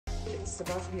It's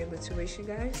about to be a situation,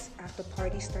 guys. After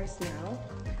party starts now.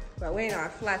 But we're in our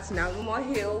flats now. No more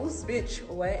heels, bitch.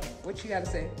 What you gotta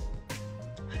say?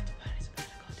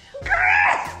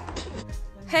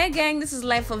 Hey gang, this is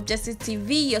Life of Jessie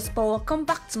TV, your sport. Welcome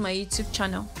back to my YouTube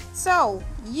channel. So,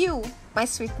 you, my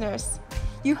sweet nurse,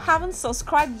 you haven't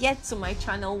subscribed yet to my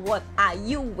channel. What are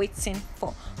you waiting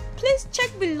for? Please check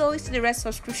below to the red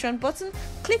subscription button,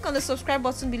 click on the subscribe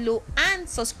button below and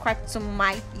subscribe to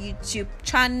my YouTube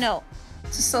channel.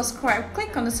 To subscribe,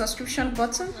 click on the subscription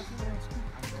button,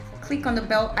 click on the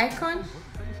bell icon.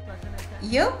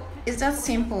 Yup, it's that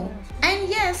simple. And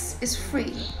yes, it's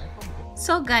free.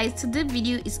 So guys, today's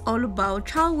video is all about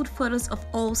childhood photos of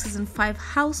all season 5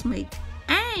 housemates,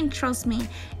 and trust me,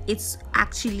 it's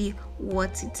actually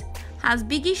worth it, as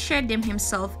Biggie shared them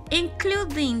himself,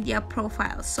 including their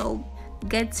profile, so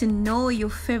get to know your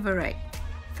favorite.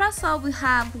 First up, we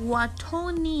have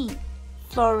Watoni.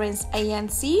 Florence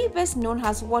Ayansi, best known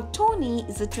as Watoni,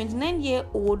 is a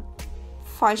 29-year-old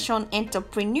fashion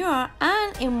entrepreneur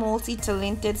and a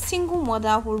multi-talented single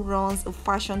mother who runs a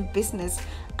fashion business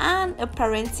and a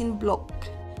parenting blog.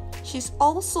 She's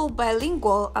also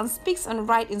bilingual and speaks and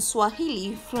writes in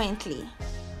Swahili fluently.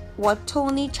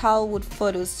 Watoni childhood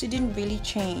photos didn't really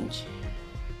change.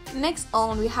 Next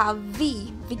on, we have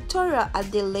Victoria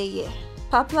Adeleye.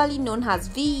 Popularly known as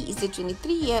V, is a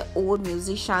 23-year-old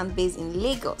musician based in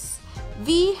Lagos.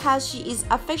 V, as she is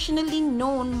affectionately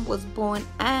known, was born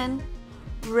and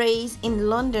raised in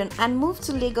London and moved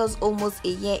to Lagos almost a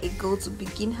year ago to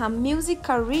begin her music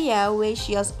career, where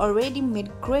she has already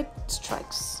made great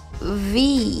strides.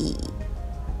 V.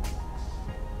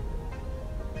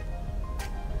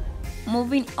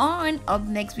 Moving on, up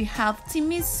next we have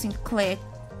Timmy Sinclair,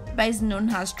 best known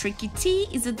as Tricky T,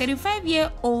 is a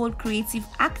 35-year-old creative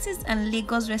artist and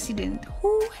Lagos resident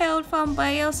who hailed from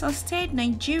Bayelsa State,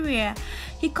 Nigeria.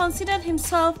 He considered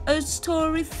himself a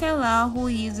storyteller who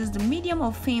uses the medium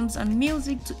of films and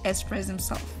music to express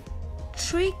himself.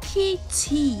 Tricky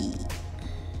T.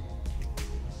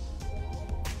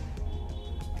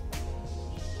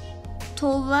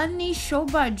 Tolani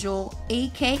Shobajo,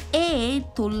 aka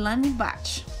Tolani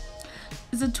Batch,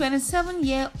 is a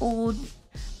 27-year-old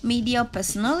media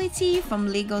personality from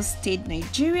Lagos State,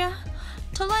 Nigeria.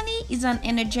 Tolani is an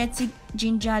energetic,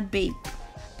 gingered babe.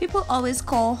 People always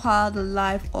call her the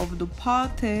life of the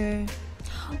party.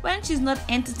 When she's not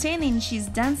entertaining, she's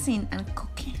dancing and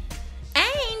cooking.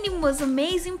 And the most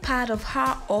amazing part of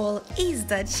her all is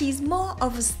that she's more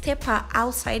of a stepper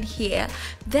outside here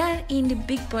than in the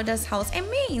big brother's house. I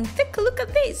mean, take a look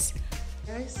at this.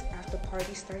 Guys, after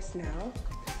party starts now.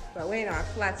 But we're in our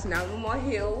flats now. No more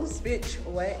heels, bitch.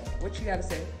 What you gotta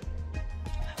say?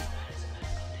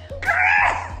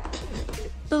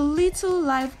 The little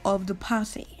life of the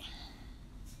party.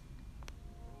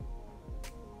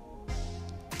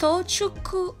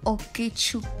 Tochukwu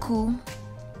Okechukwu,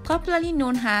 popularly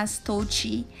known as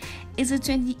Tochi, is a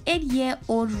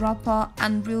 28-year-old rapper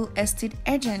and real estate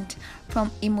agent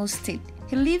from Imo State.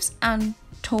 He lives in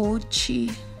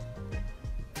Tochi.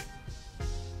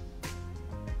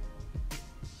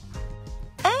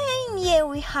 Here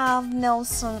we have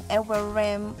Nelson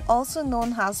Ewerem, also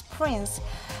known as Prince.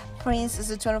 Prince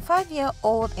is a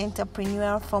 25-year-old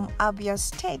entrepreneur from Abia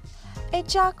State, a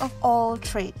jack of all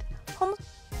trades. His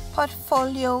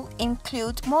portfolio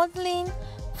includes modeling,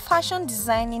 fashion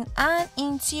designing, and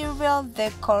interior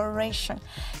decoration.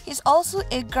 He's also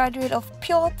a graduate of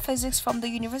pure physics from the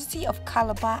University of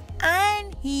Calabar,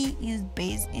 and he is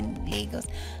based in Lagos,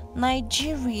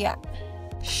 Nigeria.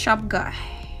 Sharp guy.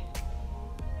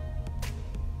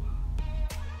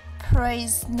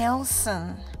 Praise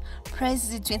Nelson. Praise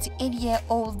is a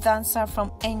 28-year-old dancer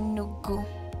from Enugu.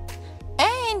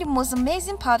 And the most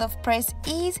amazing part of Praise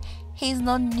is he's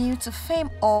not new to fame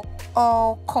or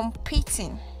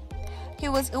competing. He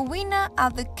was a winner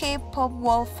at the K-Pop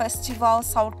World Festival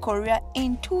South Korea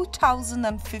in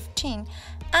 2015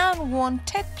 and won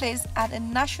 3rd place at a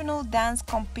national dance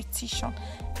competition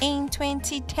in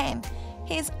 2010.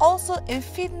 He is also a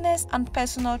fitness and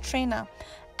personal trainer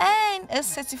and a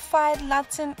certified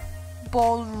Latin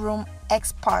ballroom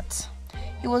expert.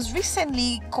 He was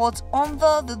recently caught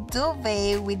under the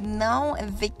duvet with now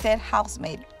evicted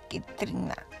housemate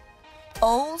Katrina,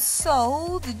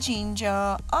 also the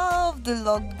ginger of the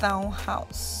lockdown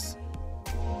house.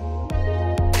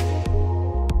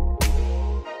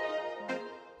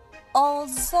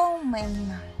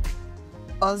 Ozomena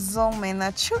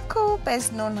Chukwu,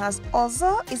 best known as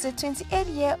Ozo, is a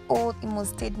 28-year-old Imo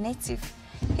State native.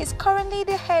 He's currently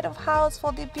the head of house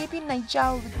for the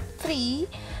BBNAIJA with 3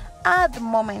 at the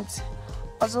moment.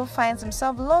 Ozo finds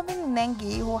himself loving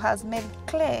Nengi, who has made it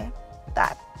clear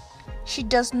that she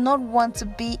does not want to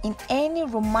be in any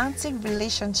romantic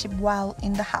relationship while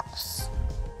in the house.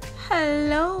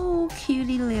 Hello,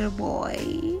 cutie little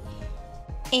boy.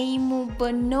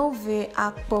 Emubanove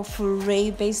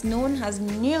Akpofure, best known as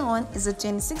Neon, is a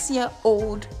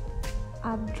 26-year-old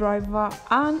app driver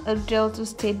and a Delta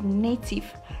State native.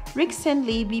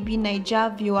 Recently,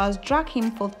 BBNAIJA viewers dragged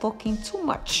him for talking too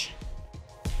much.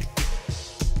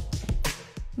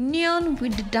 Neon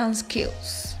with the dance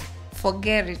skills,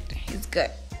 forget it, he's good.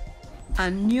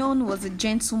 And Neon was a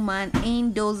gentleman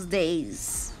in those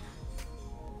days.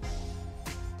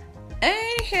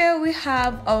 And here we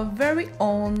have our very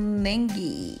own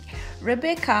Nengi.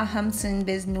 Rebecca Hampton,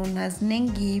 best known as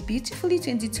Nengi, beautifully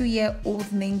 22-year-old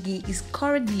Nengi, is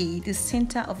currently the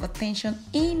center of attention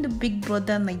in the Big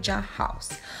Brother Naija house.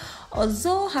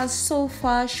 Although has so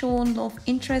far shown love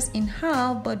interest in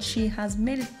her, but she has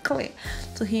made it clear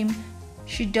to him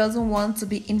she doesn't want to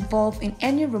be involved in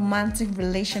any romantic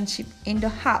relationship in the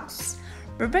house.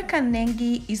 Rebecca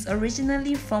Nengi is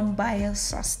originally from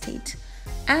Bayelsa State,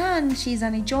 and she's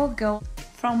an Ijaw girl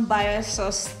from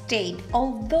Bayelsa State,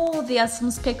 although there are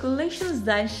some speculations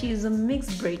that she is a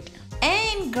mixed breed,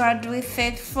 and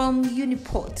graduated from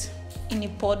Uniport.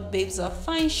 Uniport babes are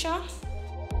fine, sure.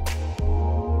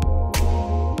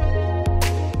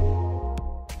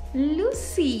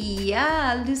 Lucy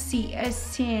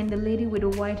Etienne, the lady with the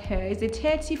white hair, is a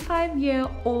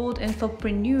 35-year-old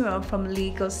entrepreneur from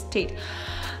Lagos State.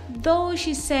 Though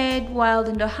she said while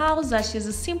in the house that she's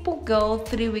a simple girl,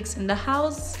 3 weeks in the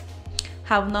house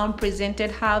have now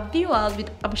presented her viewers with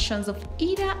options of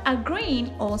either agreeing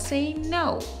or saying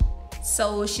no.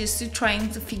 So she's still trying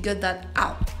to figure that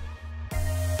out.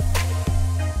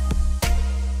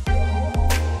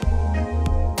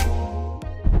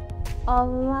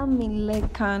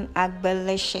 Olamilekan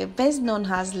Agbeleshe, best known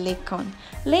as Lekan.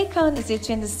 Lekan is a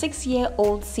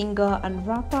 26-year-old singer and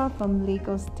rapper from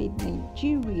Lagos State,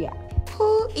 Nigeria,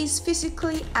 who is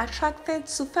physically attracted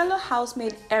to fellow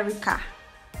housemate Erica.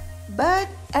 But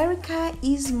Erica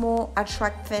is more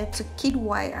attracted to Kid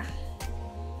Wire.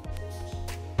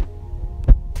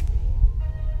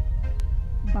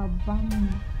 Babam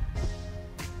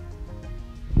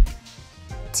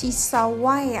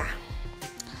Tisawaya.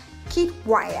 Kid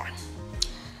Wire.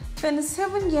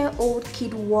 27-year-old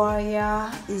Kid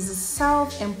Wire is the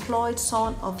self-employed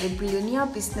son of a billionaire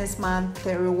businessman,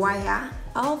 Terry Wire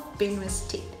of Benue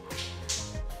State.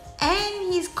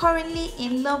 And he's currently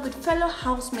in love with fellow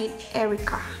housemate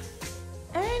Erica.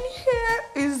 And here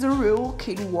is the real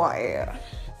Kid Wire.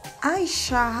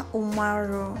 Aisha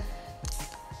Umaru,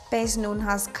 best known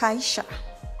as Kaisha.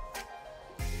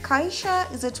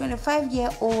 Kaisha is a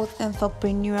 25-year-old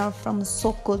entrepreneur from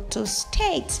Sokoto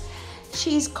State.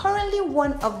 She is currently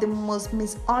one of the most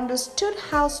misunderstood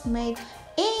housemates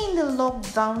in the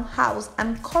lockdown house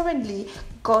and currently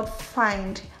got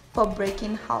fined for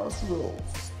breaking house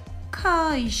rules.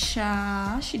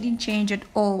 Kaisha, she didn't change at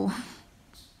all.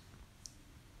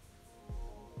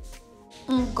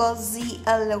 Ngozi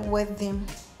Elewedim,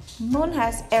 known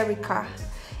as Erica,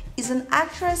 is an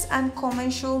actress and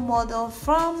commercial model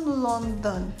from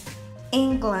London,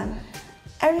 England.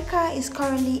 Erica is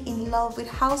currently in love with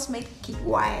housemate Kid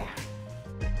Wire.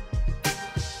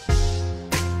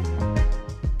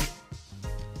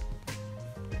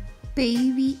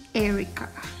 Baby Erica.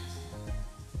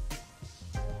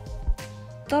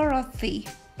 Dorothy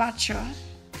Butcher.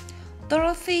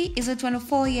 Dorothy is a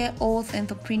 24-year-old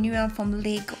entrepreneur from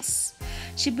Lagos.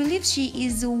 She believes she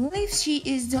is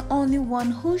the only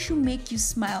one who should make you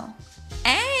smile.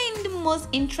 And the most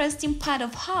interesting part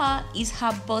of her is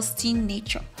her busting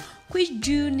nature, which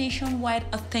drew nationwide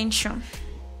attention.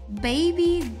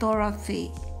 Baby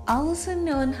Dorothy, also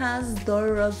known as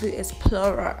Dora the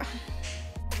Explorer.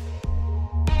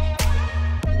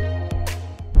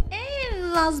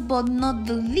 And last but not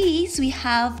the least, we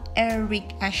have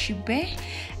Eric Ashibe.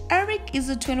 Eric is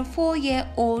a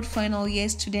 24-year-old final year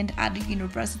student at the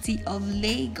University of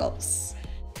Lagos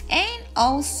and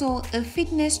also a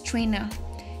fitness trainer.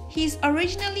 He is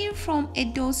originally from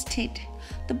Edo State.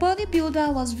 The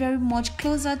bodybuilder was very much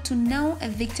closer to now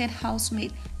evicted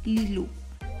housemate Lilo.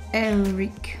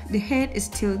 Eric, the head is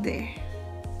still there.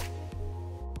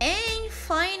 And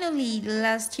finally,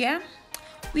 last year,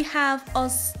 we have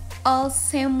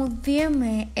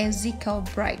Osemudeme Ezekiel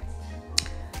Bright.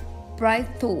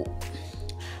 Brightho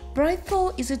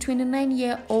is a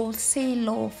 29-year-old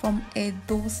sailor from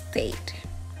Edo State.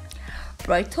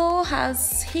 Brighto,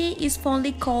 as he is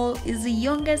fondly called, is the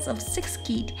youngest of 6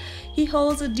 kids. He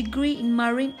holds a degree in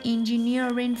marine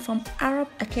engineering from Arab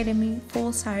Academy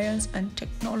for Science and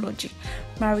Technology,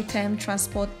 Maritime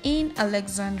Transport in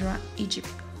Alexandria, Egypt.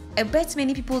 I bet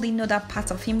many people didn't know that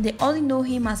part of him. They only know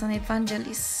him as an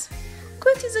evangelist.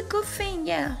 Good is a good thing,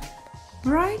 yeah.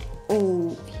 Right?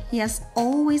 Oh, he has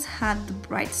always had the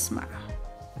bright smile.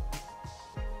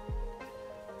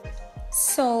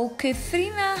 So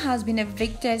Katharina has been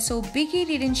evicted, so Biggie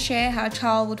didn't share her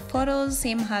childhood photos,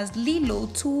 same as Lilo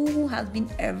too, who has been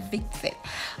evicted.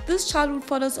 These childhood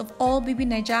photos of all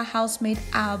BBNAIJA housemates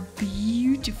are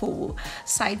beautiful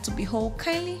sight to behold.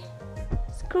 Kindly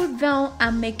scroll down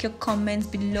and make your comments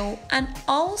below, and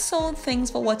also thanks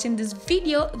for watching this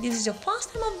video. If this is your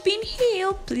first time of being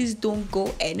here, please don't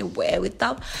go anywhere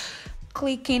without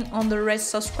clicking on the red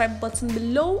subscribe button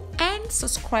below and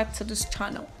subscribe to this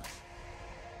channel.